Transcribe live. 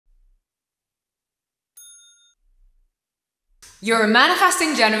You're a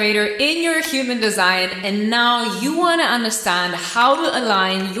manifesting generator in your human design, and now you want to understand how to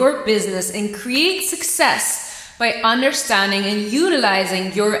align your business and create success by understanding and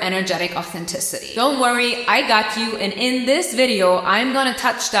utilizing your energetic authenticity. Don't worry, I got you, and in this video, I'm gonna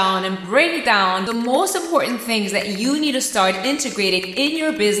touch down and break down the most important things that you need to start integrating in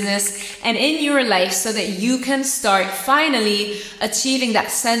your business and in your life so that you can start finally achieving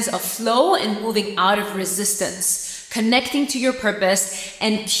that sense of flow and moving out of resistance, connecting to your purpose,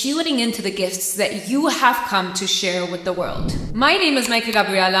 and tuning into the gifts that you have come to share with the world. My name is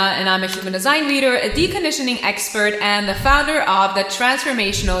Gabriela, and I'm a human design reader, a deconditioning expert, and the founder of the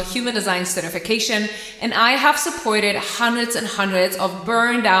Transformational Human Design Certification. And I have supported hundreds and hundreds of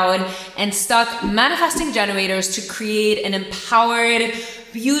burned out and stuck manifesting generators to create an empowered,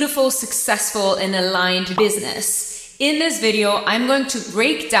 beautiful, successful, and aligned business. In this video, I'm going to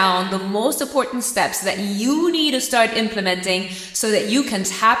break down the most important steps that you need to start implementing so that you can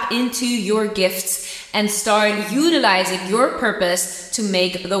tap into your gifts and start utilizing your purpose to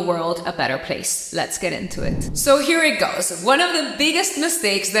make the world a better place. Let's get into it. So here it goes. One of the biggest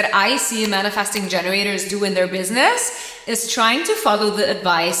mistakes that I see manifesting generators do in their business is trying to follow the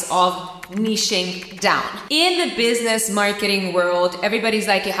advice of niching down. In the business marketing world, everybody's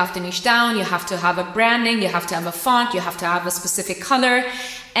like, you have to niche down, you have to have a branding, you have to have a font, you have to have a specific color.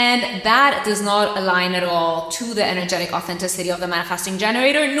 And that does not align at all to the energetic authenticity of the manifesting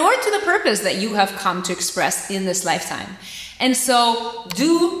generator, nor to the purpose that you have come to express in this lifetime. And so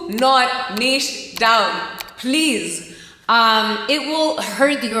do not niche down, please. It will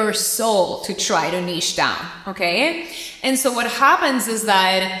hurt your soul to try to niche down, okay? And so what happens is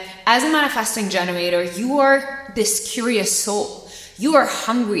that as a manifesting generator, you are this curious soul. You are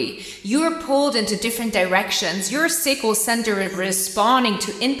hungry. You are pulled into different directions. Your sacral center is responding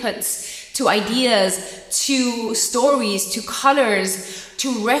to inputs, to ideas, to stories, to colors,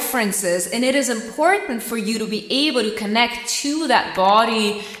 to references. And it is important for you to be able to connect to that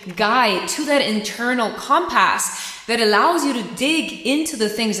body guide, to that internal compass that allows you to dig into the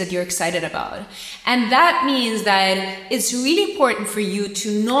things that you're excited about. And that means that it's really important for you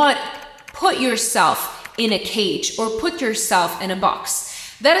to not put yourself in a cage or put yourself in a box.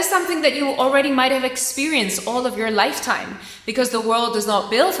 That is something that you already might have experienced all of your lifetime, because the world is not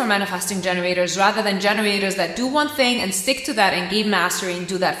built for manifesting generators, rather than generators that do one thing and stick to that and gain mastery and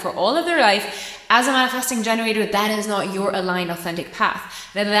do that for all of their life. As a manifesting generator, that is not your aligned authentic path.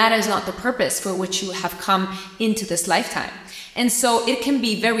 That is not the purpose for which you have come into this lifetime. And so it can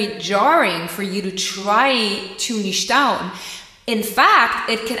be very jarring for you to try to niche down. In fact,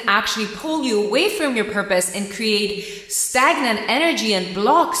 it can actually pull you away from your purpose and create stagnant energy and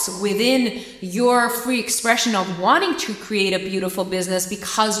blocks within your free expression of wanting to create a beautiful business,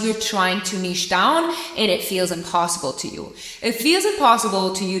 because you're trying to niche down and it feels impossible to you. It feels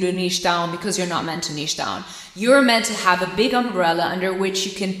impossible to you to niche down because you're not meant to niche down. You're meant to have a big umbrella under which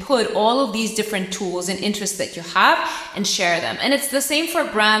you can put all of these different tools and interests that you have and share them. And it's the same for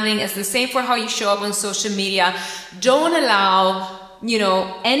branding. It's the same for how you show up on social media. Don't allow,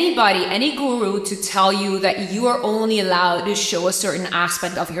 anybody, any guru to tell you that you are only allowed to show a certain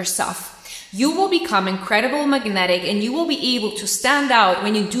aspect of yourself. You will become incredibly magnetic, and you will be able to stand out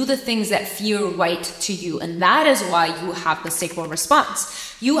when you do the things that feel right to you. And that is why you have the sacral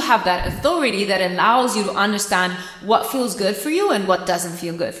response. You have that authority that allows you to understand what feels good for you and what doesn't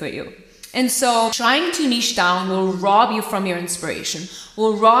feel good for you. And so trying to niche down will rob you from your inspiration,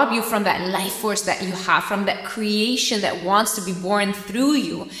 will rob you from that life force that you have, from that creation that wants to be born through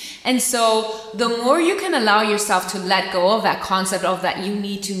you. And so the more you can allow yourself to let go of that concept of that you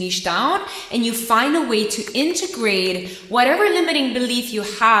need to niche down, and you find a way to integrate whatever limiting belief you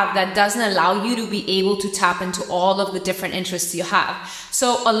have that doesn't allow you to be able to tap into all of the different interests you have.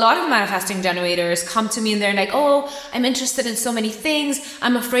 So a lot of manifesting generators come to me and they're like, oh, I'm interested in so many things.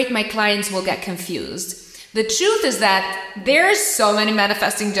 I'm afraid my clients will get confused. The truth is that there's so many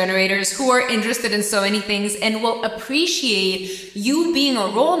manifesting generators who are interested in so many things and will appreciate you being a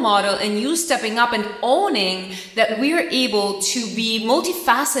role model and you stepping up and owning that we're able to be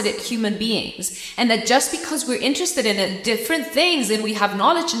multifaceted human beings, and that just because we're interested in different things and we have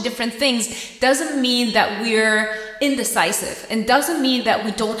knowledge in different things doesn't mean that we're indecisive, and doesn't mean that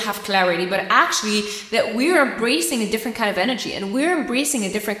we don't have clarity, but actually that we're embracing a different kind of energy and we're embracing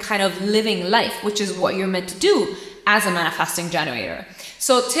a different kind of living life, which is what you're meant to do as a manifesting generator.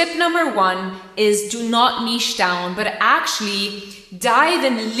 So tip number one is do not niche down, but actually dive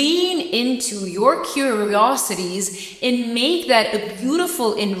and lean into your curiosities and make that a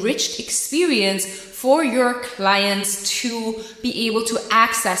beautiful, enriched experience for your clients to be able to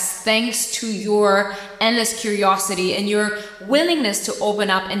access, thanks to your endless curiosity and your willingness to open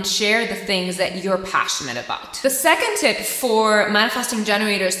up and share the things that you're passionate about. The second tip for manifesting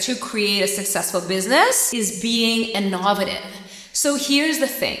generators to create a successful business is being innovative. So here's the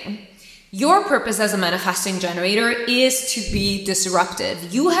thing. Your purpose as a manifesting generator is to be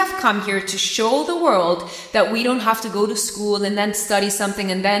disruptive. You have come here to show the world that we don't have to go to school and then study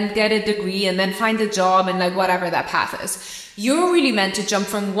something and then get a degree and then find a job and like whatever that path is. You're really meant to jump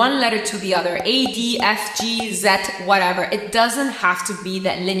from one letter to the other, A, D, F, G, Z, whatever. It doesn't have to be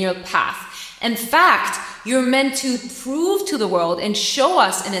that linear path. In fact, you're meant to prove to the world and show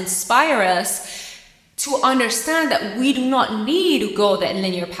us and inspire us to understand that we do not need to go that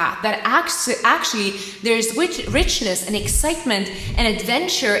linear path, that actually there's richness and excitement and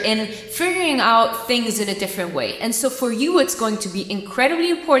adventure in figuring out things in a different way. And so for you, it's going to be incredibly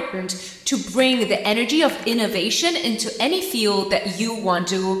important to bring the energy of innovation into any field that you want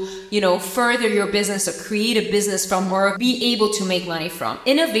to, further your business or create a business from or be able to make money from.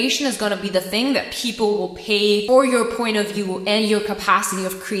 Innovation is going to be the thing that people will pay for your point of view and your capacity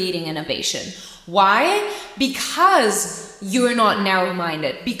of creating innovation. Why? Because you're not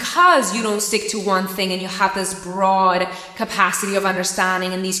narrow-minded, because you don't stick to one thing and you have this broad capacity of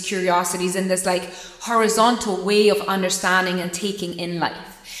understanding and these curiosities and this like horizontal way of understanding and taking in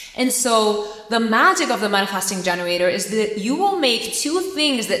life. And so the magic of the manifesting generator is that you will make two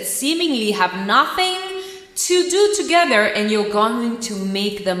things that seemingly have nothing to do together and you're going to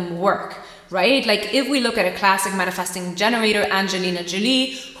make them work. Right? Like if we look at a classic manifesting generator, Angelina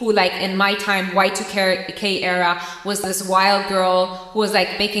Jolie, who like in my time, Y2K era, was this wild girl who was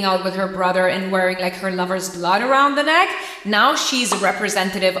like making out with her brother and wearing like her lover's blood around the neck. Now she's a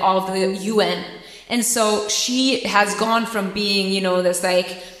representative of the UN. And so she has gone from being, this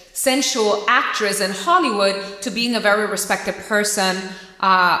like sensual actress in Hollywood to being a very respected person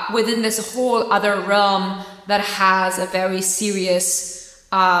within this whole other realm that has a very serious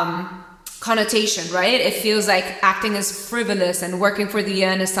connotation, right? It feels like acting is frivolous and working for the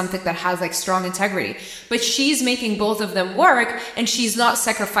UN is something that has like strong integrity. But she's making both of them work and she's not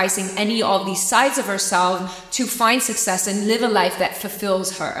sacrificing any of these sides of herself to find success and live a life that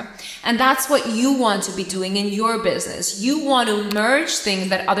fulfills her. And that's what you want to be doing in your business. You want to merge things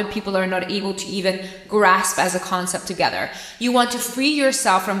that other people are not able to even grasp as a concept together. You want to free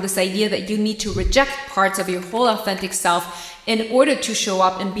yourself from this idea that you need to reject parts of your whole authentic self in order to show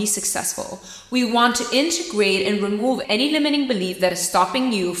up and be successful. We want to integrate and remove any limiting belief that is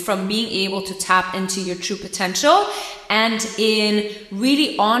stopping you from being able to tap into your true potential and in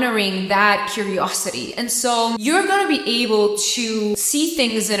really honoring that curiosity. And so you're going to be able to see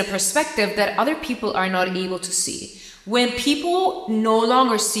things in a perspective that other people are not able to see. When people no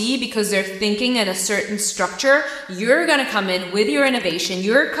longer see because they're thinking in a certain structure, you're going to come in with your innovation.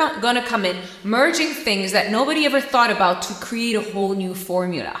 You're going to come in merging things that nobody ever thought about to create a whole new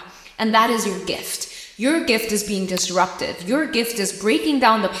formula. And that is your gift. Your gift is being disruptive. Your gift is breaking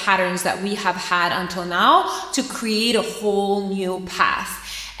down the patterns that we have had until now to create a whole new path.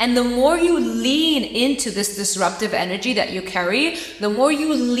 And the more you lean into this disruptive energy that you carry, the more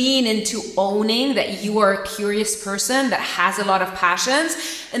you lean into owning that you are a curious person that has a lot of passions,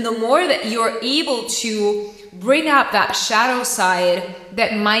 and the more that you're able to bring up that shadow side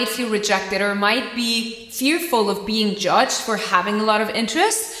that might feel rejected or might be fearful of being judged for having a lot of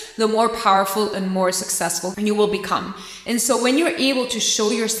interest, the more powerful and more successful you will become. And so when you're able to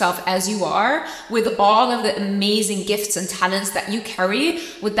show yourself as you are, with all of the amazing gifts and talents that you carry,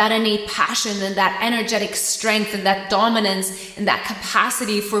 with that innate passion and that energetic strength and that dominance and that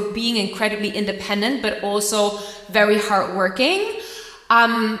capacity for being incredibly independent, but also very hardworking,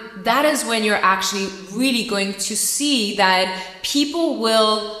 that is when you're actually really going to see that people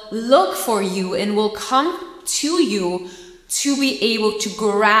will look for you and will come to you to be able to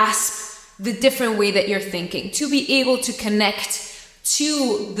grasp the different way that you're thinking, to be able to connect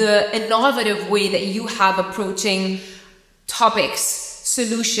to the innovative way that you have approaching topics,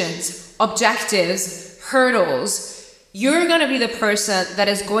 solutions, objectives, hurdles. You're going to be the person that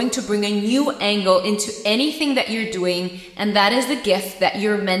is going to bring a new angle into anything that you're doing, and that is the gift that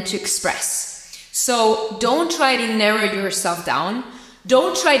you're meant to express. So don't try to narrow yourself down.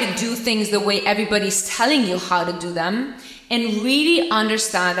 Don't try to do things the way everybody's telling you how to do them. and really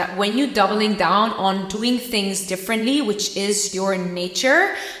understand that when you're doubling down on doing things differently, which is your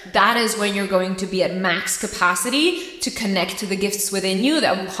nature, that is when you're going to be at max capacity to connect to the gifts within you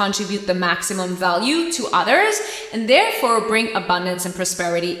that will contribute the maximum value to others, and therefore bring abundance and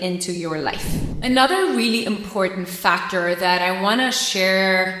prosperity into your life. Another really important factor that I want to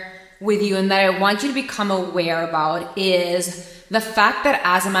share with you and that I want you to become aware about is the fact that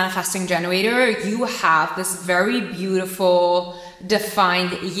as a manifesting generator, you have this very beautiful,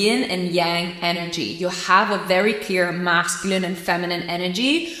 defined yin and yang energy. You have a very clear masculine and feminine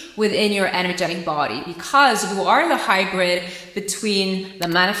energy within your energetic body, because you are the hybrid between the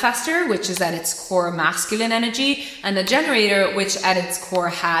manifestor, which is at its core masculine energy, and the generator, which at its core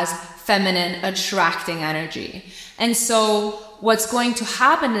has feminine attracting energy. And so what's going to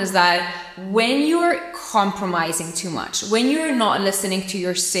happen is that when you're compromising too much, when you're not listening to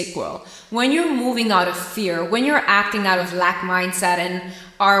your sacral, when you're moving out of fear, when you're acting out of lack mindset and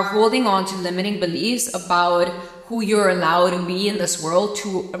are holding on to limiting beliefs about who you're allowed to be in this world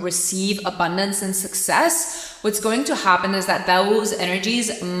to receive abundance and success, what's going to happen is that those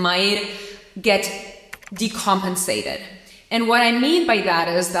energies might get decompensated. And what I mean by that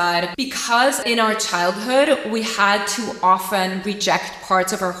is that because in our childhood, we had to often reject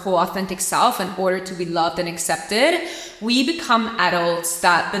parts of our whole authentic self in order to be loved and accepted, we become adults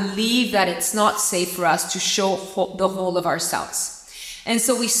that believe that it's not safe for us to show the whole of ourselves. And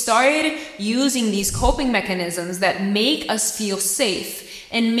so we started using these coping mechanisms that make us feel safe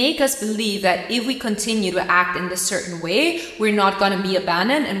and make us believe that if we continue to act in this certain way, we're not going to be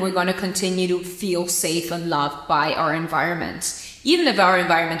abandoned and we're going to continue to feel safe and loved by our environment. Even if our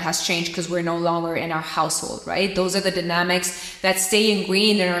environment has changed because we're no longer in our household, right? Those are the dynamics that stay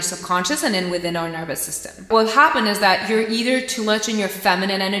ingrained in our subconscious and within our nervous system. What will happen is that you're either too much in your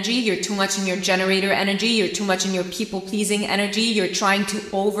feminine energy, you're too much in your generator energy, you're too much in your people-pleasing energy, you're trying to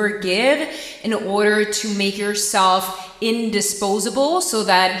overgive in order to make yourself indisposable so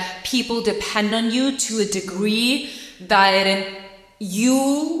that people depend on you to a degree that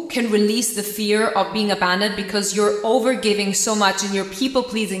you can release the fear of being abandoned because you're overgiving so much and you're people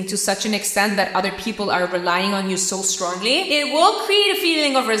pleasing to such an extent that other people are relying on you so strongly. It will create a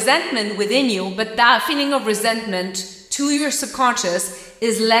feeling of resentment within you, but that feeling of resentment to your subconscious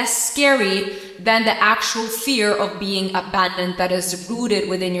is less scary than the actual fear of being abandoned that is rooted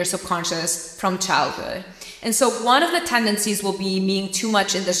within your subconscious from childhood. And so one of the tendencies will be being too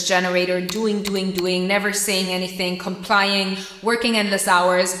much in this generator, doing, never saying anything, complying, working endless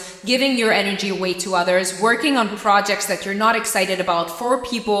hours, giving your energy away to others, working on projects that you're not excited about for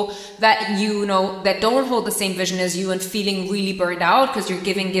people that you know that don't hold the same vision as you, and feeling really burned out because you're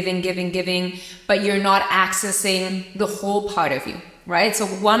giving, but you're not accessing the whole part of you, right? So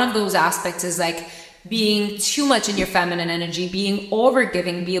one of those aspects is like being too much in your feminine energy, being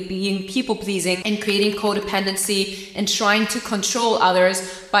overgiving, being people-pleasing, and creating codependency and trying to control others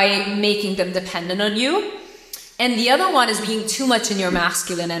by making them dependent on you. And the other one is being too much in your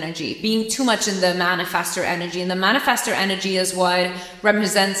masculine energy, being too much in the manifestor energy. And the manifestor energy is what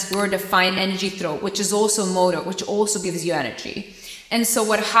represents your defined energy throat, which is also motor, which also gives you energy. And so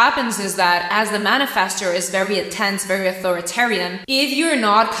what happens is that as the manifestor is very intense, very authoritarian, if you're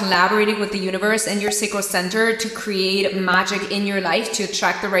not collaborating with the universe and your sacral center to create magic in your life, to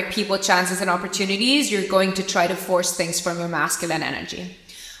attract the right people, chances, and opportunities, you're going to try to force things from your masculine energy.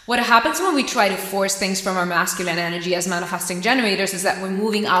 What happens when we try to force things from our masculine energy as manifesting generators is that we're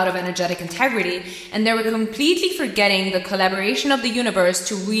moving out of energetic integrity, and then we're completely forgetting the collaboration of the universe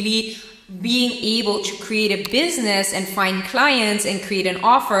to really being able to create a business and find clients and create an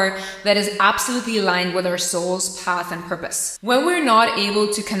offer that is absolutely aligned with our soul's path and purpose. When we're not able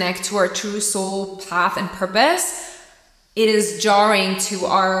to connect to our true soul path and purpose, it is jarring to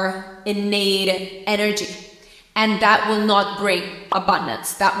our innate energy. And that will not bring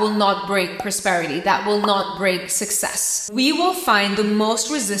abundance. That will not bring prosperity. That will not bring success. We will find the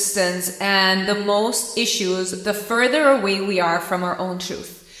most resistance and the most issues the further away we are from our own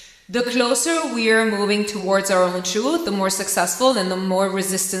truth. The closer we are moving towards our own truth, the more successful and the more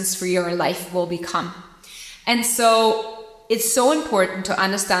resistance-free our life will become. And so it's so important to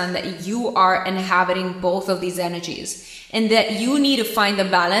understand that you are inhabiting both of these energies and that you need to find a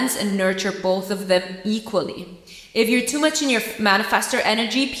balance and nurture both of them equally. If you're too much in your manifestor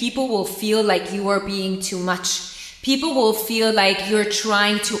energy, people will feel like you are being too much. People will feel like you're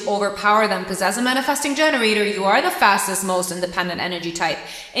trying to overpower them, because as a manifesting generator, you are the fastest, most independent energy type.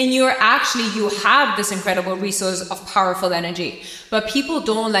 And you have this incredible resource of powerful energy. But people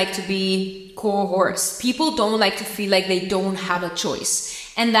don't like to be coerced. People don't like to feel like they don't have a choice.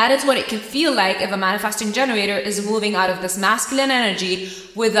 And that is what it can feel like if a manifesting generator is moving out of this masculine energy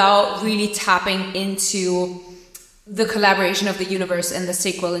without really tapping into the collaboration of the universe and the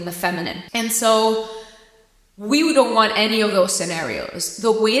sacral and the feminine. And so we don't want any of those scenarios.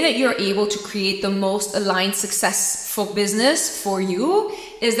 The way that you're able to create the most aligned successful business for you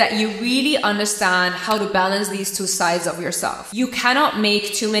is that you really understand how to balance these two sides of yourself. You cannot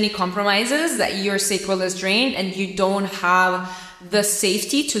make too many compromises that your sacral is drained and you don't have the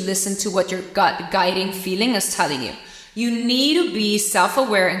safety to listen to what your gut guiding feeling is telling you. You need to be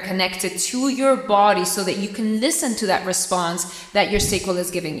self-aware and connected to your body so that you can listen to that response that your sacral is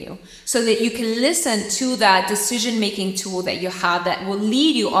giving you. So that you can listen to that decision-making tool that you have that will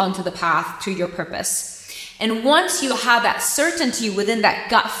lead you onto the path to your purpose. And once you have that certainty within that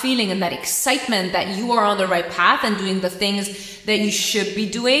gut feeling and that excitement that you are on the right path and doing the things that you should be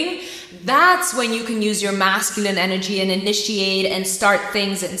doing, that's when you can use your masculine energy and initiate and start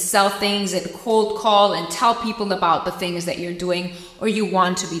things and sell things and cold call and tell people about the things that you're doing or you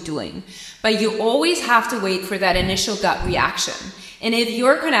want to be doing. But you always have to wait for that initial gut reaction. And if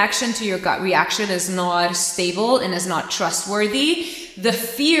your connection to your gut reaction is not stable and is not trustworthy, the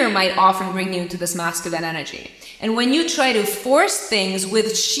fear might often bring you into this masculine energy. And when you try to force things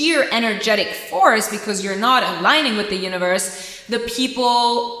with sheer energetic force because you're not aligning with the universe, the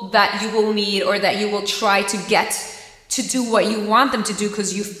people that you will meet or that you will try to get to do what you want them to do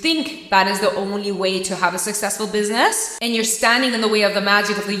because you think that is the only way to have a successful business, and you're standing in the way of the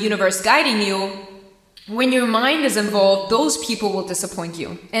magic of the universe guiding you, when your mind is involved, those people will disappoint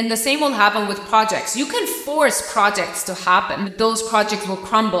you. And the same will happen with projects. You can force projects to happen, but those projects will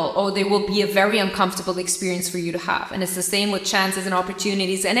crumble or they will be a very uncomfortable experience for you to have. And it's the same with chances and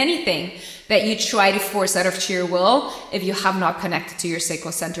opportunities and anything that you try to force out of sheer will if you have not connected to your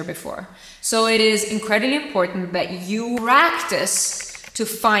sacral center before. So it is incredibly important that you practice to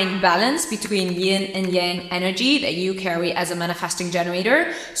find balance between yin and yang energy that you carry as a manifesting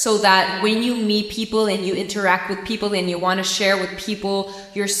generator, so that when you meet people and you interact with people and you want to share with people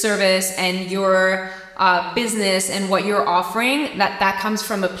your service and your business and what you're offering, that comes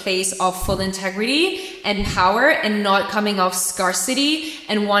from a place of full integrity and power and not coming off scarcity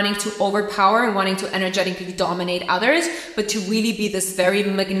and wanting to overpower and wanting to energetically dominate others, but to really be this very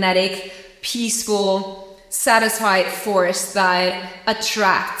magnetic, peaceful, satisfied force that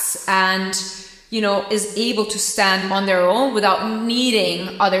attracts and, is able to stand on their own without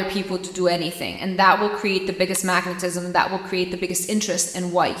needing other people to do anything. And that will create the biggest magnetism, that will create the biggest interest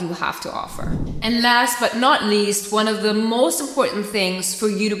in what you have to offer. And last but not least, one of the most important things for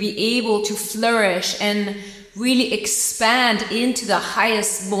you to be able to flourish and really expand into the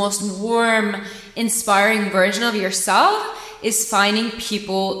highest, most warm, inspiring version of yourself is finding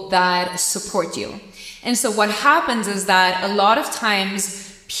people that support you. And so what happens is that a lot of times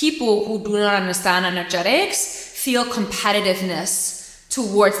people who do not understand energetics feel competitiveness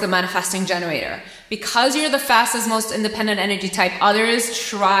towards the manifesting generator. Because you're the fastest, most independent energy type, others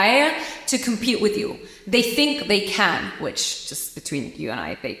try to compete with you. They think they can, which just between you and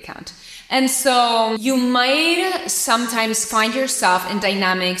I, they can't. And so you might sometimes find yourself in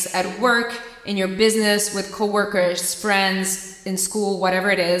dynamics at work, in your business, with coworkers, friends, in school,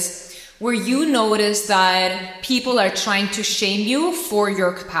 whatever it is, where you notice that people are trying to shame you for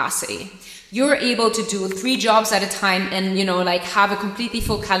your capacity. You're able to do 3 jobs at a time and, have a completely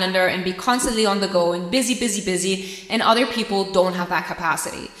full calendar and be constantly on the go and busy, and other people don't have that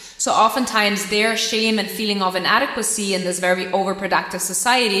capacity. So oftentimes their shame and feeling of inadequacy in this very overproductive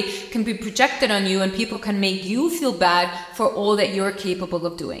society can be projected on you, and people can make you feel bad for all that you're capable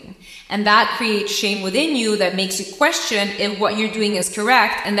of doing. And that creates shame within you that makes you question if what you're doing is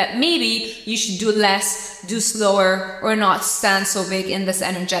correct, and that maybe you should do less, do slower, or not stand so big in this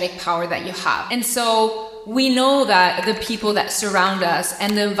energetic power that you have. And so we know that the people that surround us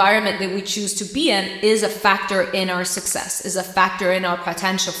and the environment that we choose to be in is a factor in our success, is a factor in our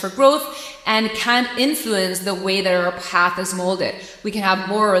potential for growth, and can influence the way that our path is molded. We can have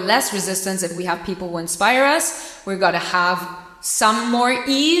more or less resistance if we have people who inspire us. We're going to have some more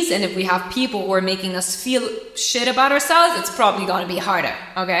ease, and if we have people who are making us feel shit about ourselves, it's probably going to be harder,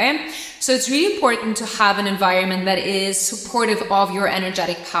 okay? So it's really important to have an environment that is supportive of your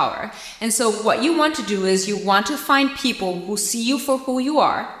energetic power. And so what you want to do is you want to find people who see you for who you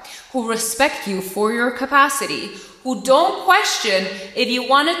are, who respect you for your capacity, who don't question if you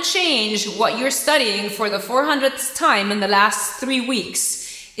want to change what you're studying for the 400th time in the last 3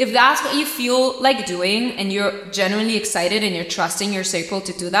 weeks. If that's what you feel like doing and you're genuinely excited and you're trusting your circle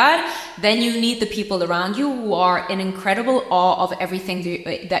to do that, then you need the people around you who are in incredible awe of everything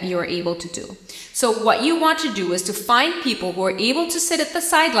that you're able to do. So what you want to do is to find people who are able to sit at the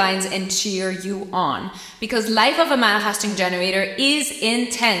sidelines and cheer you on, because life of a manifesting generator is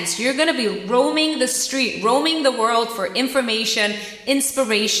intense. You're going to be roaming the street, roaming the world for information,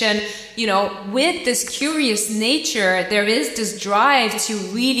 inspiration. You know, with this curious nature, there is this drive to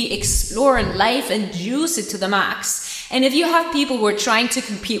really explore life and juice it to the max. And if you have people who are trying to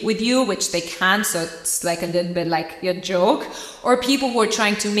compete with you, which they can, so it's like a little bit like a joke, or people who are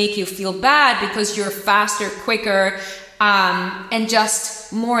trying to make you feel bad because you're faster, quicker, and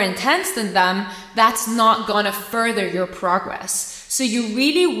just more intense than them, that's not gonna further your progress. So you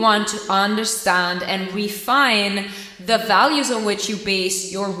really want to understand and refine the values on which you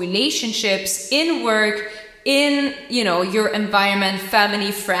base your relationships in work, in, you know, your environment,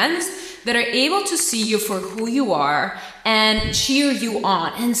 family, friends, that are able to see you for who you are and cheer you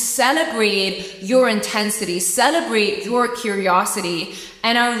on and celebrate your intensity, celebrate your curiosity,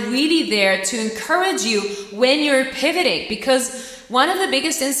 and are really there to encourage you when you're pivoting. Because one of the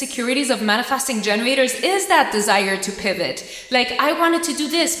biggest insecurities of manifesting generators is that desire to pivot. Like, I wanted to do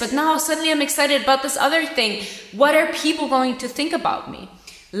this, but now suddenly I'm excited about this other thing. What are people going to think about me?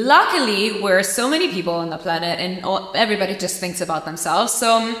 Luckily, we're so many people on the planet and everybody just thinks about themselves.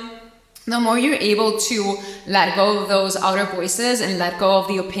 So the more you're able to let go of those outer voices and let go of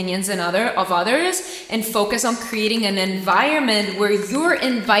the opinions of others and focus on creating an environment where you're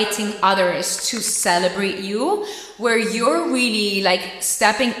inviting others to celebrate you, where you're really like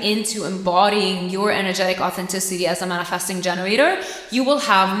stepping into embodying your energetic authenticity as a manifesting generator, you will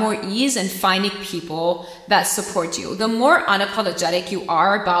have more ease in finding people that support you. The more unapologetic you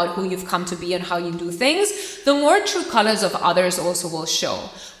are about who you've come to be and how you do things, the more true colors of others also will show.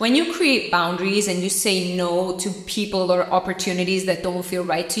 When you create boundaries and you say no to people or opportunities that don't feel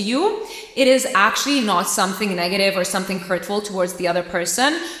right to you, it is actually not something negative or something hurtful towards the other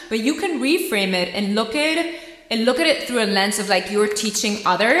person, but you can reframe it and look at it through a lens of like, you're teaching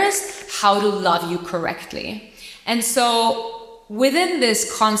others how to love you correctly. And so within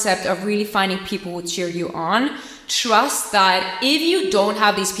this concept of really finding people who cheer you on, trust that if you don't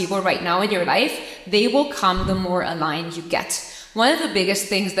have these people right now in your life, they will come the more aligned you get. One of the biggest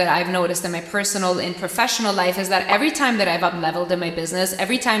things that I've noticed in my personal and professional life is that every time that I've up-leveled in my business,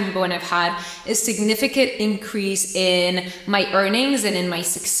 every time when I've had a significant increase in my earnings and in my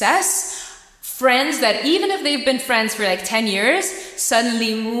success, friends that even if they've been friends for like 10 years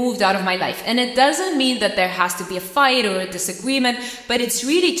suddenly moved out of my life. And it doesn't mean that there has to be a fight or a disagreement, but it's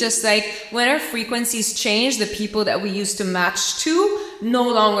really just like when our frequencies change, the people that we used to match to no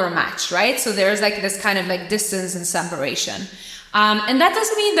longer match, right? So there's like this kind of like distance and separation. And that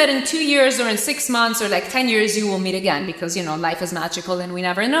doesn't mean that in 2 years or in 6 months or like 10 years you will meet again, because, you know, life is magical and we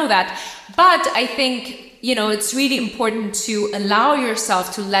never know that. But I think, you know, it's really important to allow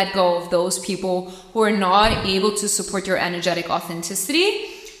yourself to let go of those people who are not able to support your energetic authenticity,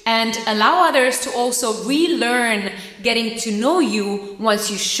 and allow others to also relearn getting to know you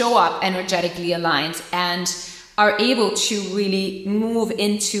once you show up energetically aligned and are able to really move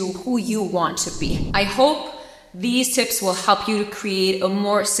into who you want to be. I hope these tips will help you to create a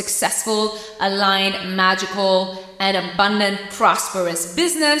more successful, aligned, magical, and abundant, prosperous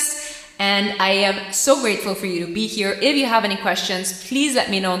business. And I am so grateful for you to be here. If you have any questions, please let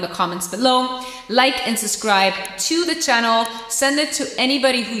me know in the comments below. Like and subscribe to the channel. Send it to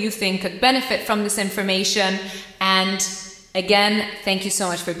anybody who you think could benefit from this information. And again, thank you so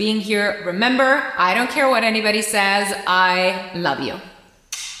much for being here. Remember, I don't care what anybody says. I love you.